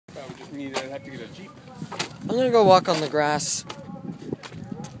You'd have to get a Jeep. I'm gonna go walk on the grass.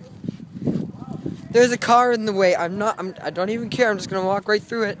 There's a car in the way. I don't even care. I'm just gonna walk right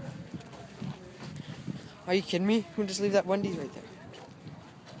through it. Are you kidding me? Who just leave that Wendy's right there?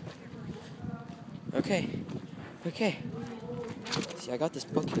 Okay. Okay. See, I got this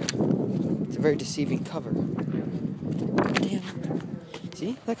book here. It's a very deceiving cover. Damn.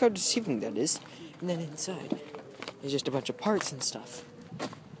 See? Look how deceiving that is. And then inside is just a bunch of parts and stuff.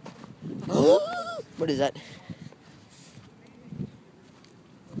 What is that?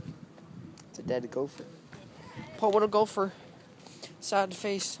 It's a dead gopher. Paul, what a gopher. Sad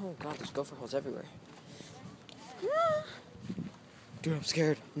face. Oh god, there's gopher holes everywhere. Dude, I'm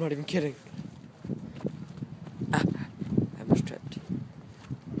scared. I'm not even kidding. I almost tripped.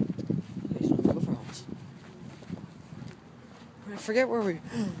 There's no gopher holes. I forget where we...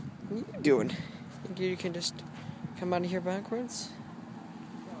 What are you doing? Think you can just come out of here backwards?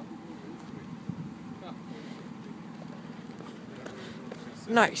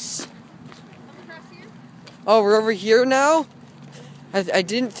 Nice. Oh, we're over here now? I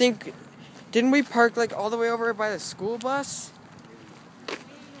didn't think... Didn't we park like all the way over by the school bus?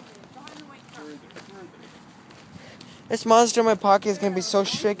 This monster in my pocket is going to be so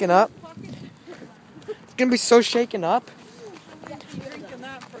shaken up. It's going to be so shaken up.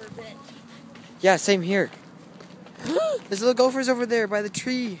 Yeah, same here. There's little gophers over there by the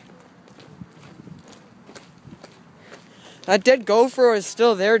tree. That dead gopher was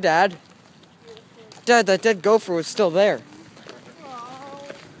still there, Dad. Dad, that dead gopher was still there.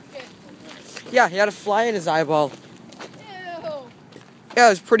 Yeah, he had a fly in his eyeball. Ew. Yeah, it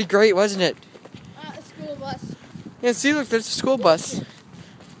was pretty great, wasn't it? A school bus. Yeah, see, look, there's a school bus.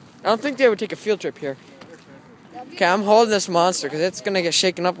 I don't think they would take a field trip here. Okay, I'm holding this monster because it's going to get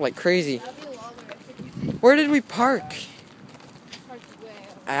shaken up like crazy. Where did we park?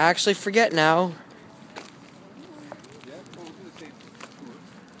 I actually forget now.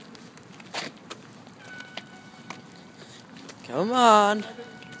 Come on. What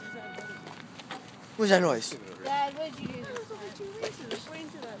was that noise? Dad, what did you do? There was only 2 races according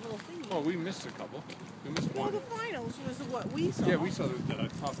to that little thing. Oh, we missed a couple. We missed one. Well, the finals was what we saw. Yeah, we saw the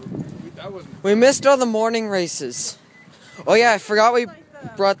top of... That wasn't... We missed all the morning races. Oh yeah, I forgot we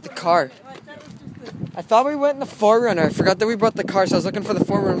brought the car. I thought we went in the Forerunner. I forgot that we brought the car, so I was looking for the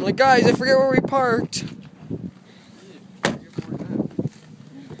Forerunner. I'm like, guys, I forget where we parked.